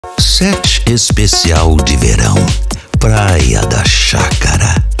Set especial de verão. Praia da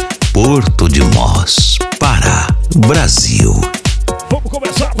Chácara, Porto de Moz, Pará, Brasil. Vamos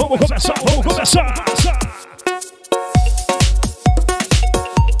começar.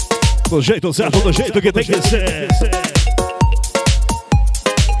 Do jeito certo, do jeito que tem que ser.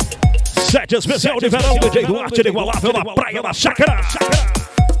 Set especial de verão, DJ Duarth, inigualável na Praia da Chácara.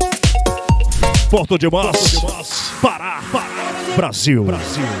 Porto de Moz, Pará, Brasil.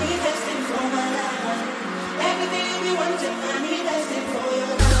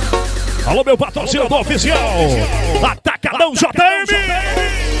 Alô, meu patrocinador oficial, Atacadão JM.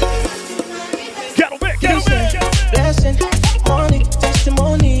 Quero ver. Blessing, money,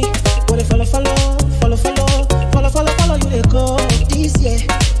 testimony. Follow, you dey go. This year,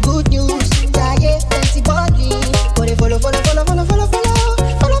 good news, yeah, fancy body. Follow, you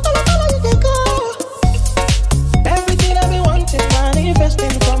dey go. Everything I be wanting, manifesting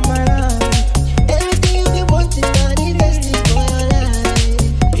from my life. Everything you be wanting, manifesting for your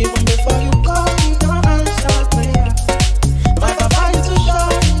life. Even before you call, you don't answer prayer. My papa is too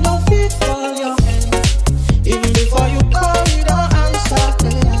short, no fit for your hand. Even before you call, you don't answer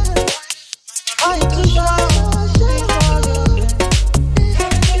prayer. I too short.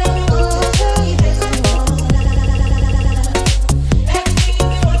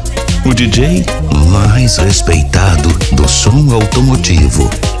 O DJ mais respeitado do som automotivo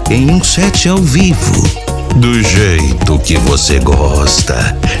em um set ao vivo, do jeito que você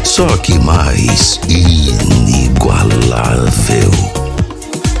gosta, só que mais inigualável.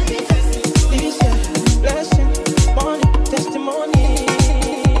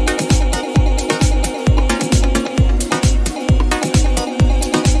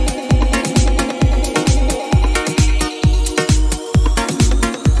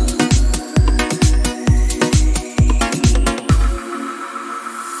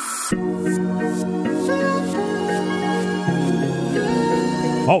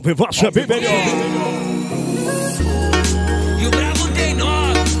 Ao vivo, acho é bem melhor. E o Bravo tem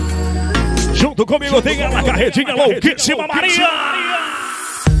nome. Junto comigo tem ela, carretinha louquíssima Maria.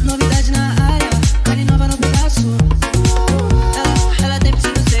 Novidade na área, carne nova no pedaço. Ela tem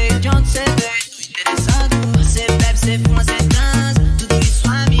preciso ser de onde você veio. Tô interessado. Você bebe, você fuma, você transa. Tudo isso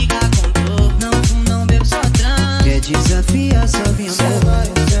a amiga contou. Não fumo, não bebo, só transa. Quer desafiar, só vem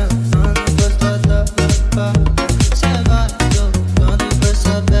amor.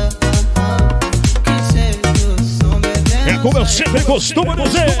 Como eu sempre costumo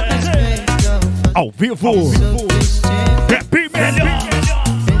dizer, ao vivo, happy melhor.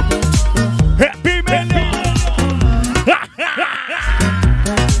 Happy melhor.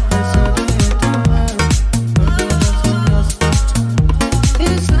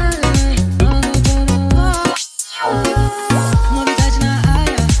 Novidade na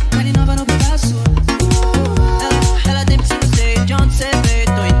área, carne nova no pedaço. Ela tem preciso ser de onde você veio.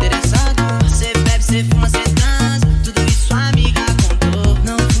 Tô interessado. Você bebe, você fuma, você transa. Tudo isso a amiga contou.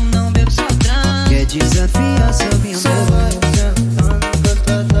 Não fumo, não bebo, só transa. Quer desafiar, só vem amor.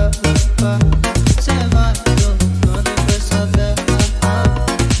 Você vai tocando pra saber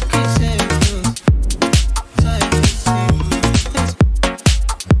quem você viu. Sai de cima.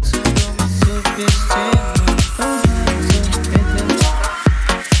 Você não me subestima.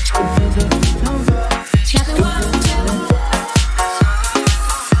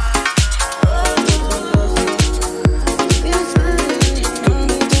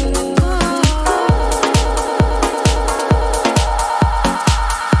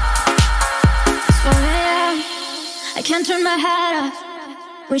 I can't turn my head off,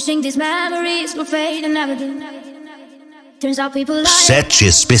 wishing these memories will fade and never do. Turns out people lie. Set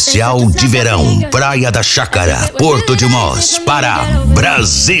especial de verão, Praia da Chácara, Porto de Moz, Pará,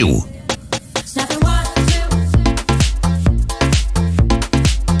 Brasil.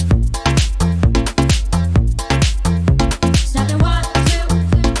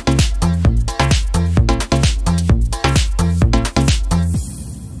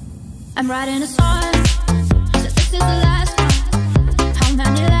 I'm writing a song, so this is the last one. How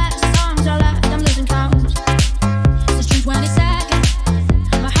many last songs are left? I'm losing count. It's June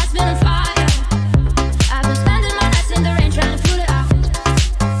 22nd, my heart's been on fire. I've been spending my nights in the rain trying to put it out.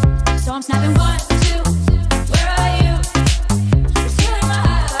 So I'm snapping 1, 2, where are you? You're stealing my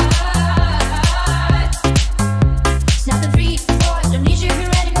heart. Snapping 3, 4, don't need you here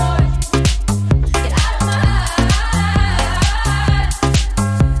anymore. Get out of my heart.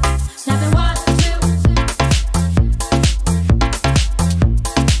 Snapping 1, 2.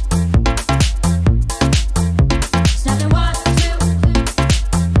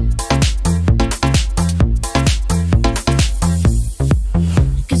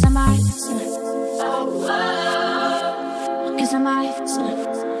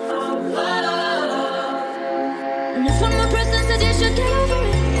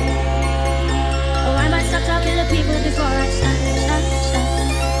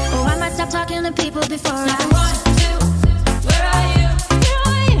 the people before us. Where are you?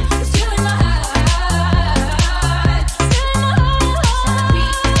 It's you in my heart.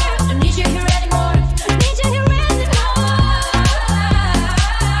 Don't need you here anymore.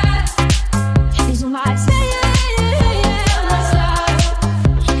 These are my say, let's go.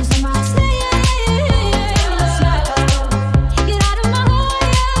 These are my say, let's go. Get out of my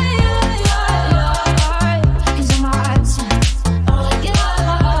heart. These are my say, get out of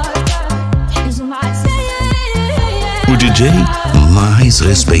my heart. These are my say. O DJ mais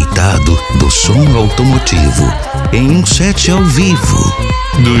respeitado do som automotivo em um set ao vivo,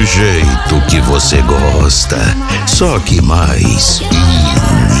 do jeito que você gosta, só que mais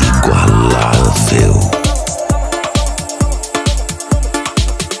inigualável.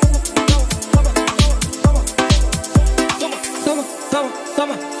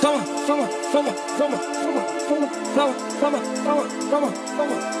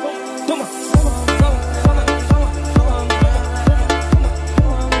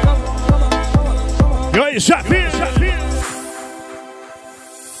 E aí, chefe?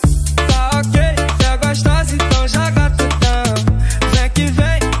 Tá ok, é gostosa, então joga tutão. Vem que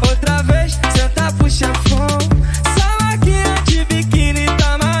vem, outra vez, senta pro chefão. Essa máquina de biquíni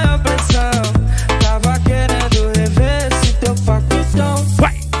tá maior pressão. Tava querendo rever esse teu pacotão.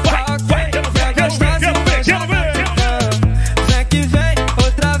 Vai, Tá ok, é gostosa, então joga tutão. Vem que vem,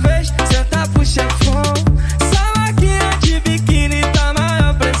 outra vez, senta pro chefão. Essa máquina de biquíni tá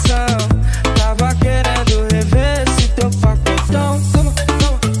maior pressão. Tava querendo rever esse teu pacotão. Toma,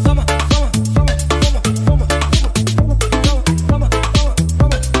 toma, toma, toma, toma, toma, toma,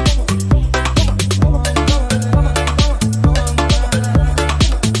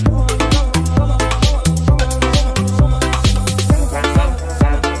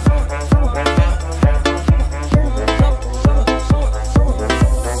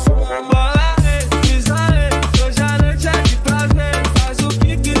 bola aí, pisa aí. Hoje a noite é de prazer. Faz o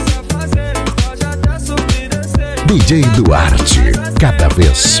que quiser fazer. Pode até subir e descer. DJ Duarte, cada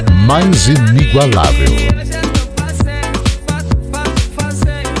vez mais inigualável. Hoje é teu passeio,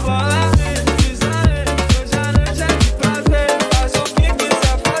 fazer. Bola aí, pisa aí. Hoje a noite é de prazer. Faz o que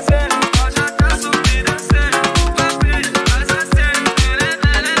quiser fazer. Pode até subir e descer. Papi, faz assim.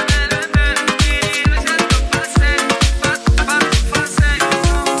 Hoje é teu passeio, fazer.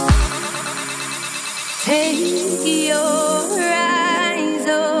 Take your eyes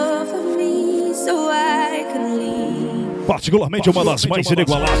off of me so I can leave. Particularmente uma das mais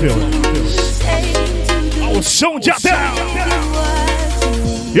inigualáveis. Ao som de Adele.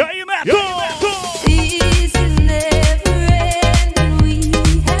 E aí, Neto? This is never ending. We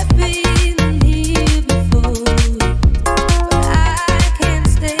have been here before. I can't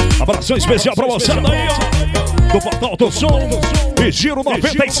stay. Abração especial pra você aí, ó. Do Portal do Som e Giro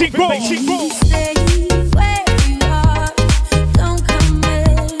 95. Stay where you are. Don't come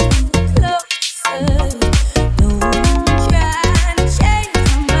any closer. No one try to change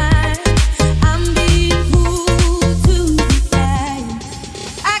my mind. I'm being pulled to the side.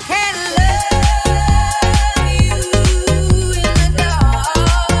 I can't love you in the dark.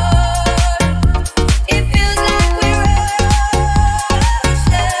 It feels like we're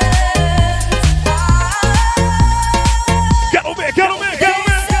oceans apart. Quero ver, quero ver, quero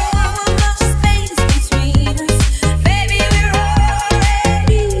ver. So much space between us. Baby, we're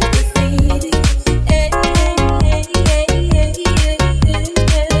already defeated.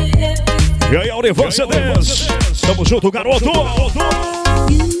 E aí, Aurivan CDs. Tamo junto, garoto.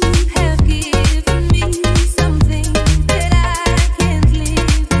 You have given me something that I can't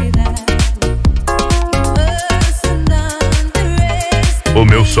live without. You must underestimate. O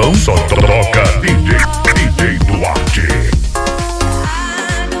meu som só toca DJ Duarte. I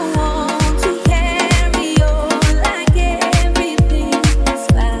don't want to carry on like everything's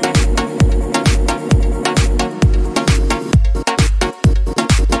fine.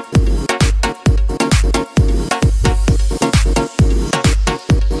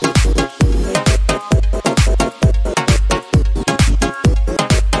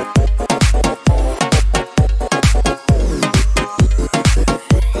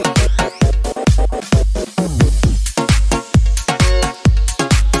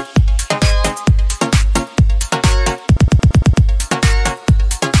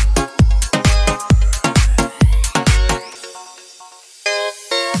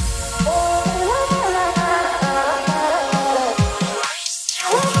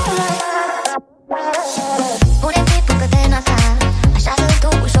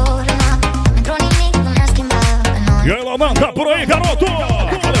 Manda por aí, garoto!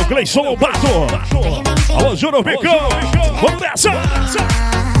 Valeu, Cleison Lobato! Alô, Júnior Bicão! Vamos nessa!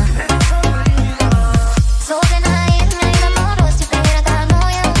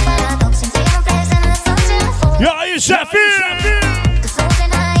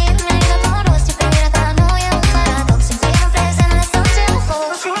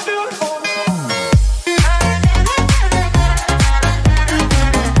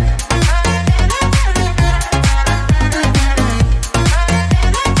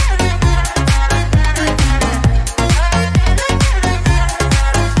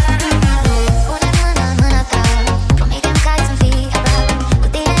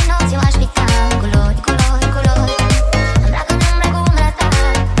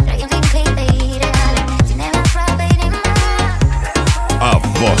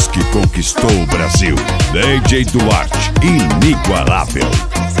 voz que conquistou o Brasil. DJ Duarth, inigualável.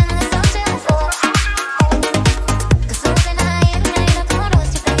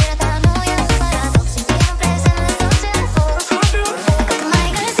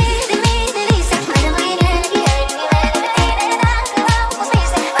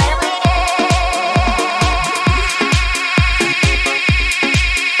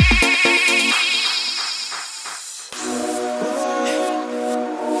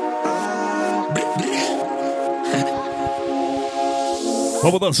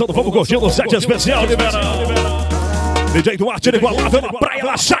 Vamos dançando, vamos curtindo o set especial de verão. DJ Duarth, inigualável na praia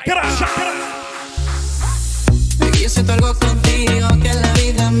da Chácara. Yo siento algo contigo que la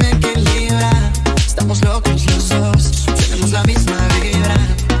vida me equilibra. Estamos locos los dos, tenemos la misma vibra.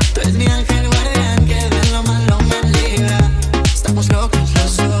 Tú eres mi ángel guardián que de lo malo me libra. Estamos locos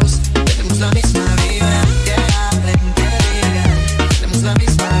los dos, tenemos la misma vibra. Que hablen, que digan, tenemos la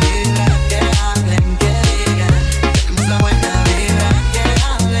misma vibra. Que hablen, que digan, tenemos la buena vibra. Que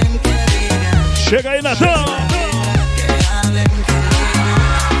hablen, que digan. Chega aí, Netão.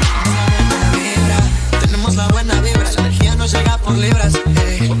 Llega por libras,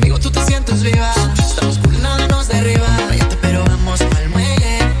 conmigo tú te sientes viva. Estamos cool, nada nos derriba. Váyate, pero vamos al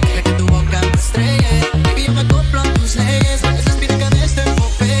muelle. Deja que tu boca me estrelle. Baby, yo me acoplo a tus leyes. Es la espíritu de este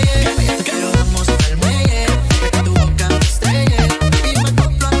Popeye. Váyate, pero vamos al muelle. Deja que tu boca me estrelle. Baby, yo me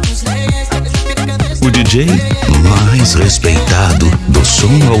acoplo a tus leyes. Es la espíritu de este O DJ mais respeitado do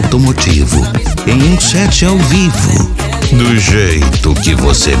som automotivo em um set ao vivo. Do jeito que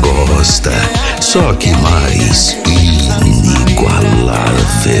você gosta, só que mais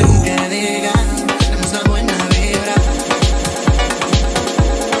inigualável.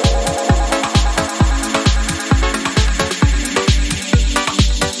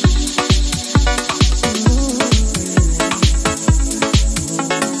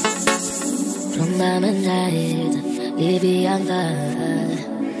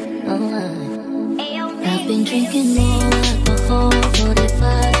 I've been drinking more alcohol for the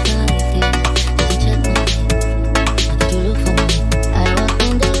past 5 days.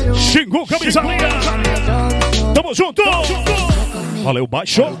 Xingou, camisa linda. Tamo junto. Valeu,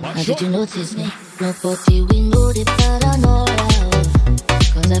 baixo. Did you notice me? Nobody we know the paranoia.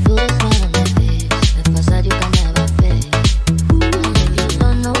 Cause I put a smile on my face. The facade you can never fake. If you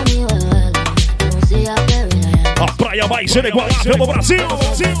don't know me well, don't see how very I am. A praia mais inigualável do Brasil.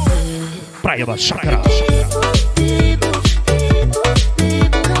 Praia da Chácara.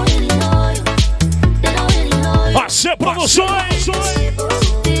 AC Produções.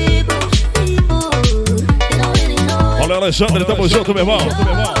 Olha, Alexandre, tamo junto, meu irmão.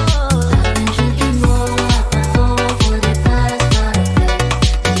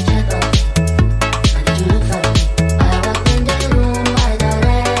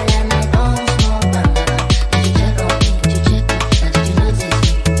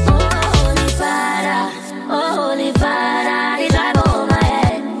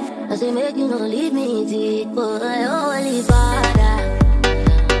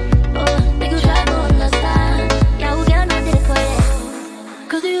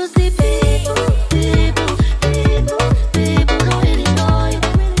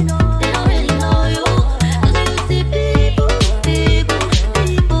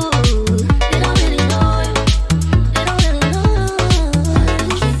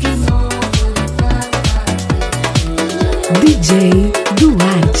 DJ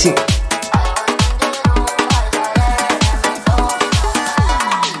Duarth.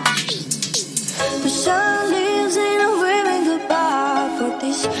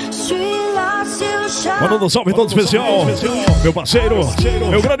 Mandando um salve todo especial, meu parceiro,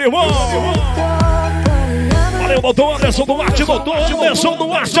 meu grande irmão. Valeu, doutor Anderson Duarth, doutor Anderson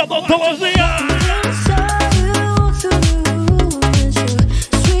Duarth, a doutorozinha.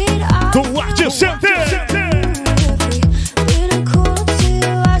 Duarth Center.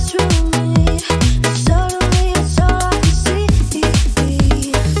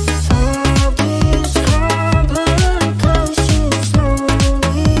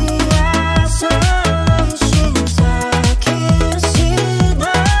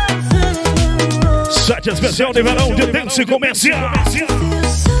 Set especial de verão de dance comercial.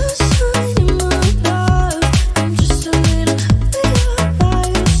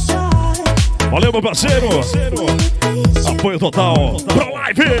 Valeu, meu parceiro. Apoio total.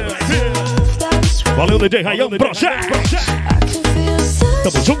 PROLED. Valeu, DJRAYAN Project.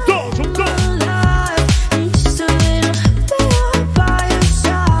 Tamo junto.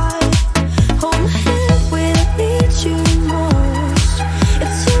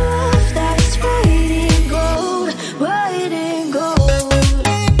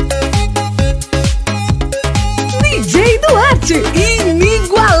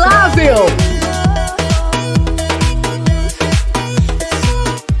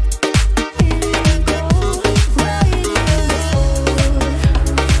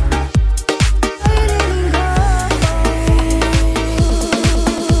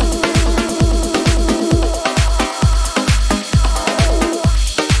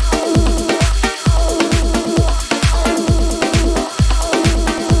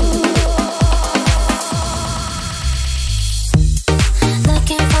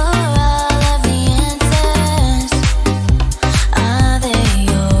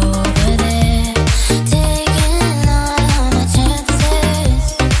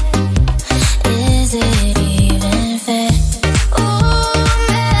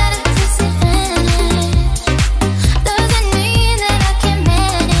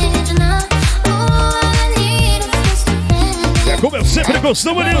 nisso,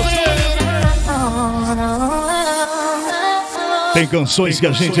 tamo nisso. Tem canções que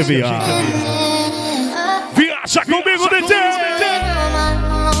a gente viaja. Viaja comigo, DJ!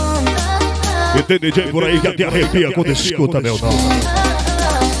 E tem DJ por aí que até arrepia quando escuta meu nome.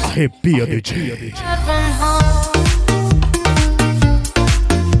 Arrepia, DJ.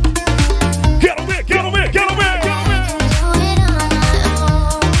 Quero ver.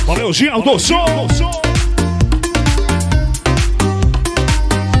 Valeu, Jean do som.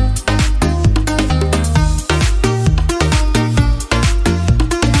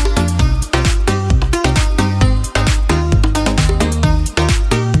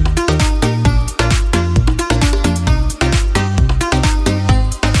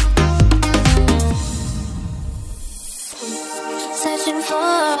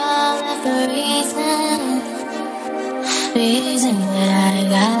 Reason that I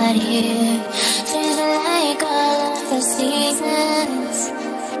got here, changing like all of the seasons,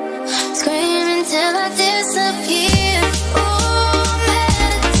 screaming till I disappear. Oh,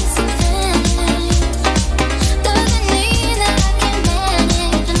 melodies and feelings, doesn't mean that I can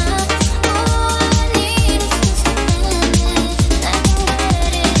manage enough. All I need is just a minute, I can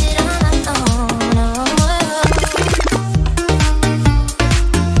get it on my own.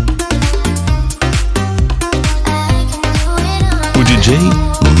 DJ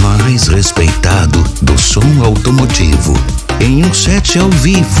mais respeitado do som automotivo em um set ao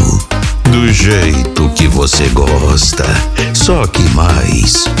vivo, do jeito que você gosta, só que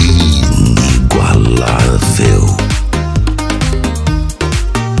mais inigualável.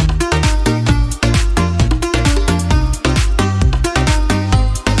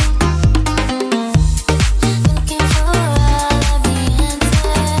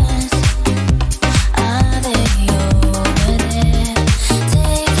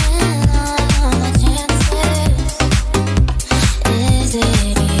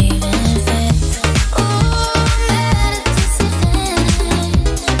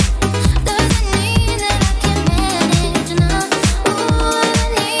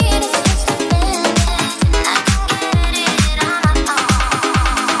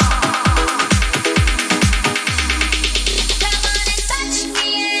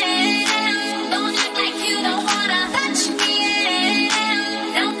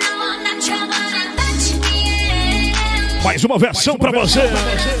 Mais uma versão pra você.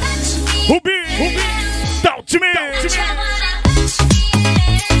 Rubi, Talk Me.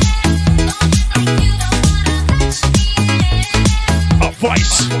 A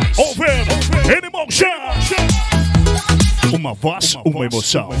voz, over, emotion. Uma voz, uma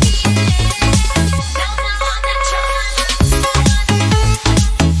emoção.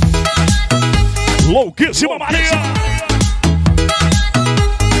 Louquíssima Maria.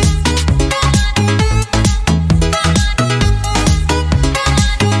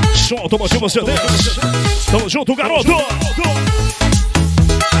 Som automotivo CD. Tamo junto, garoto.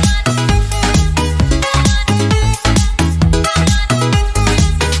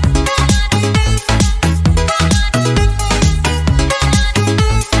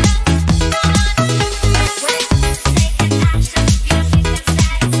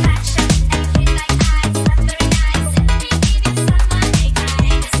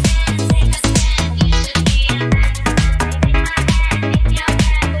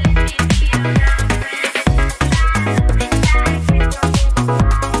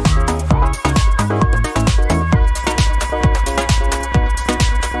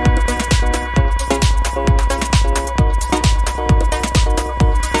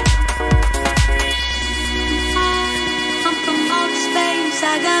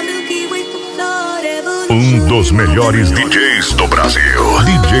 Um dos melhores DJs do Brasil,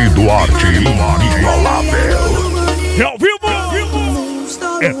 DJ Duarte, inigualável. É ao vivo,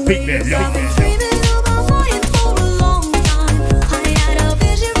 é bem melhor.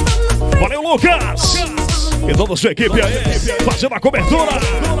 Valeu, Lucas e toda a sua equipe aí, fazendo a cobertura,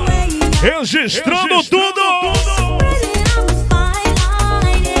 registrando tudo.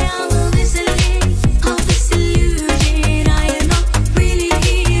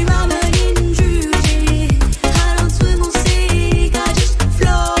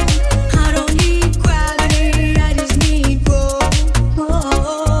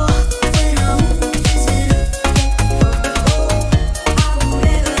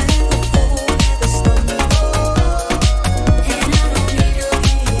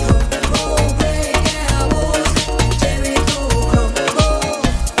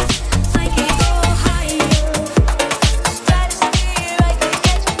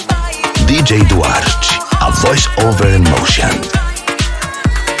 DJ Duarte, a voice over emotion.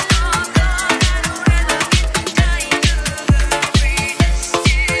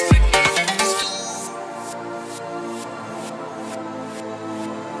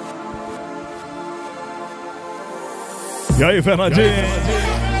 E aí, Fernandinho?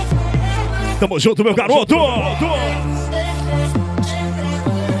 Tamo junto, meu garoto!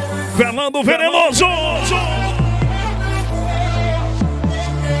 Fernando Venenoso!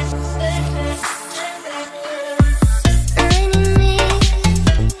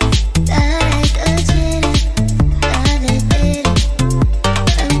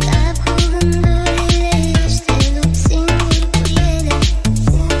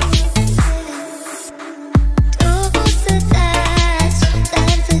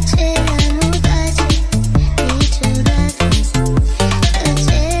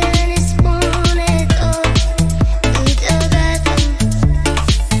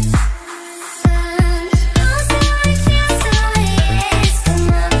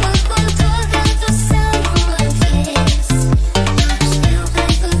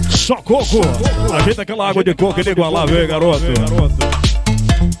 Só coco. Ajeita aquela água de coco e liga lá, vem, garoto.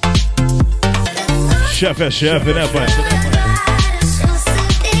 Chefe é chefe, né, pai?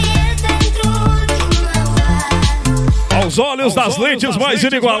 Aos olhos das lentes mais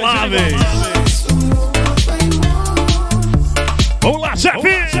inigualáveis. Vamos lá,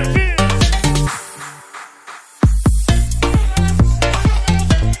 chefe!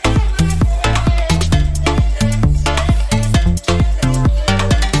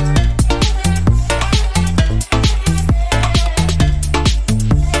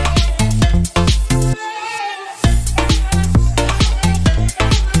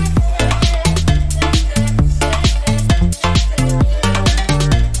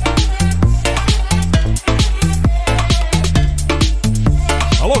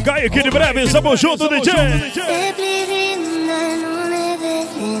 Aqui de breve, estamos juntos, DJ!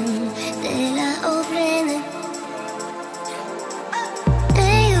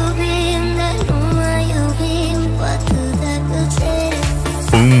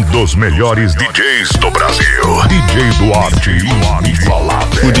 Um dos melhores DJs do Brasil, DJ Duarth,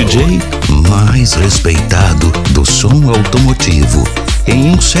 inigualável. O DJ mais respeitado do som automotivo, em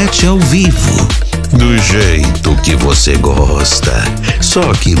um set ao vivo. Do jeito que você gosta,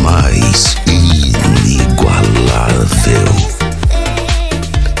 só que mais inigualável.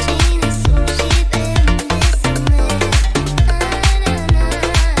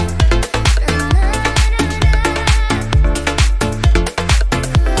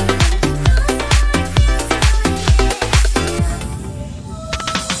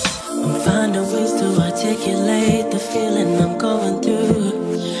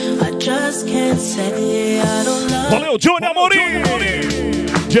 Valeu, Johnny Amorim!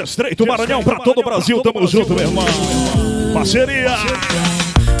 De Estreito Maranhão pra todo o Brasil, tamo junto, meu irmão. Parceria!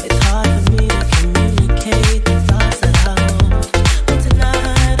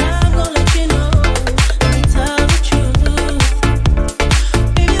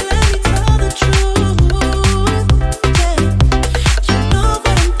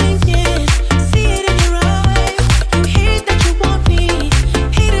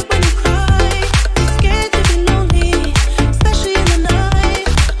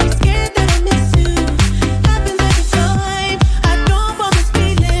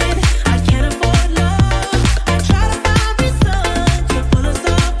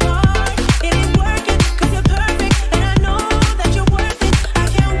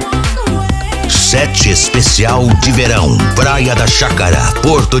 Set especial de verão, Praia da Chácara,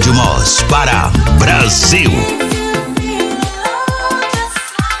 Porto de Moz, para Brasil.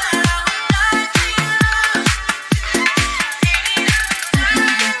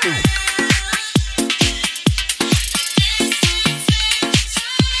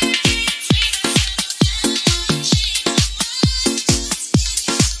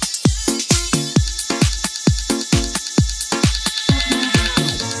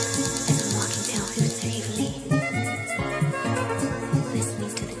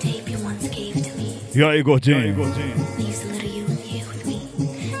 E aí, gordinho?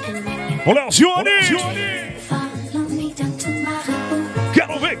 Olha o Cione!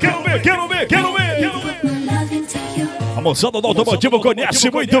 Quero ver, quero ver, quero ver, quero ver! A moçada do automotivo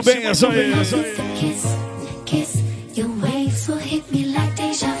conhece muito bem essa aí.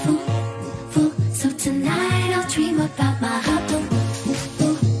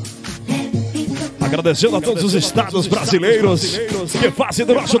 Agradecendo a todos os estados brasileiros que fazem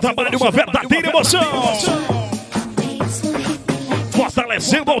do nosso trabalho uma verdadeira emoção.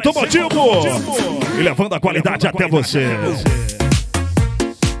 Fortalecendo o automotivo e levando a qualidade até você.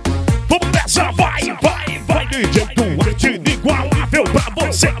 Vamos nessa, vai, vai, vai, DJ Duarth, inigualável pra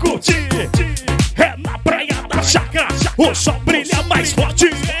você curtir. É na Praia da Chácara, o sol brilha mais forte.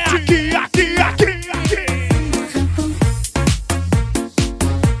 É aqui, aqui, aqui, aqui.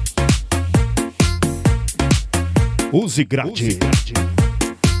 Use Grade,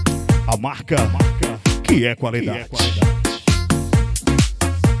 a marca que é qualidade.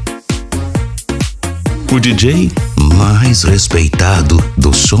 O DJ mais respeitado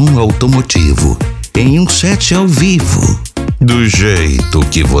do som automotivo em um set ao vivo. Do jeito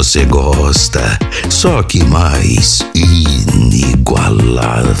que você gosta, só que mais inigualável.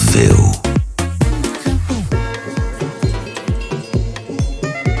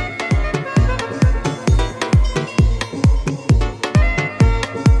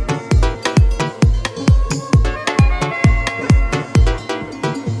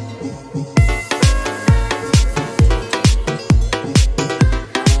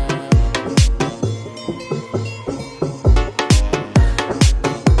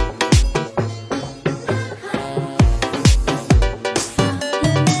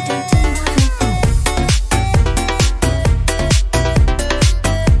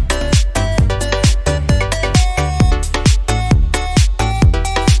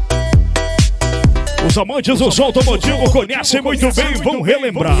 Os amantes do som automotivo conhecem muito bem, vão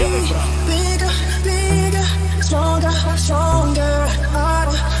relembrar.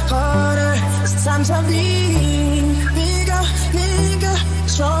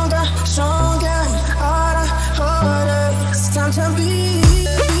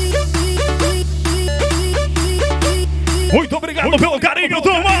 Muito obrigado pelo carinho,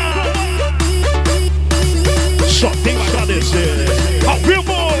 turma! Só tenho a agradecer. Ao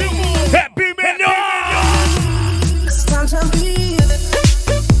vivo, é bem melhor!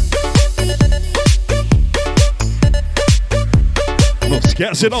 Não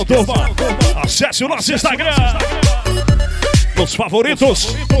esquece não, turma. Acesse o nosso Instagram. Nos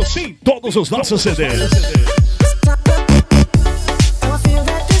favoritos, em todos os nossos CDs.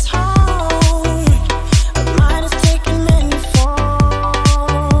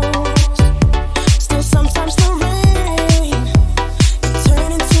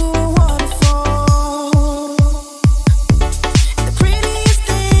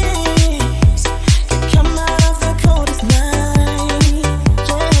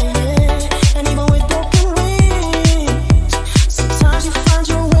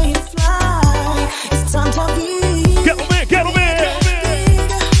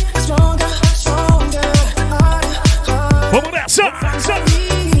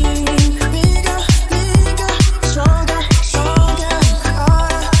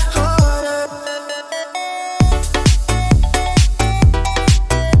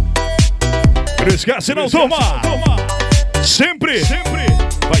 Não esquece não, turma! Sempre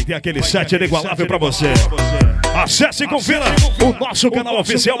vai ter aquele set inigualável pra você. Acesse e confira o nosso canal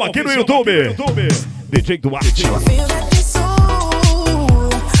oficial aqui no YouTube. DJ Duarth.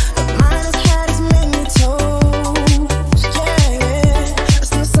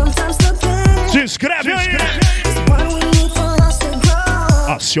 Se inscreve aí!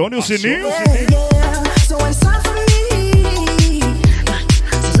 Acione o sininho.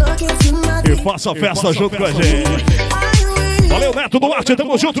 E faça a festa junto com a gente. Valeu, Neto Duarth,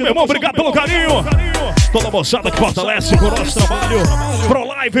 tamo junto, meu irmão. Obrigado pelo carinho. Toda a moçada que fortalece com o nosso trabalho.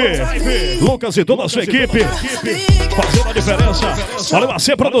 PROLED, Lucas e toda a sua equipe fazendo a diferença. Valeu,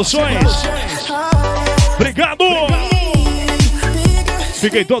 AC Produções. Obrigado.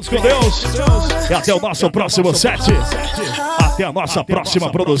 Fiquem todos com Deus. E até o nosso próximo set. Até a nossa próxima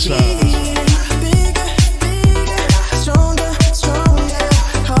produção.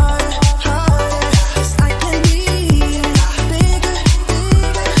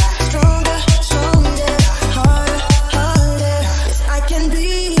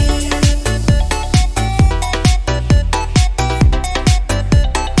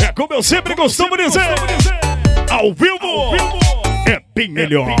 Como eu sempre costumo dizer, ao vivo é bem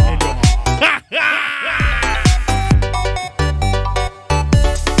melhor.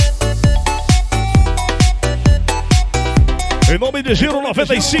 Em nome de Giro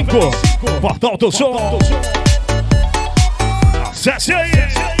 95, Portal do Som. Acesse aí.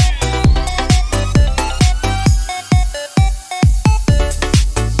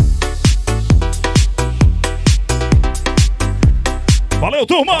 Valeu,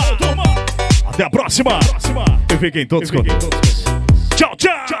 turma! Até a próxima! E fiquem todos com Deus. Tchau,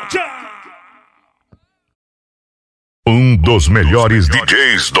 tchau! Um dos melhores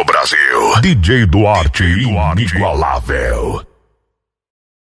DJs do Brasil. DJ Duarth, inigualável.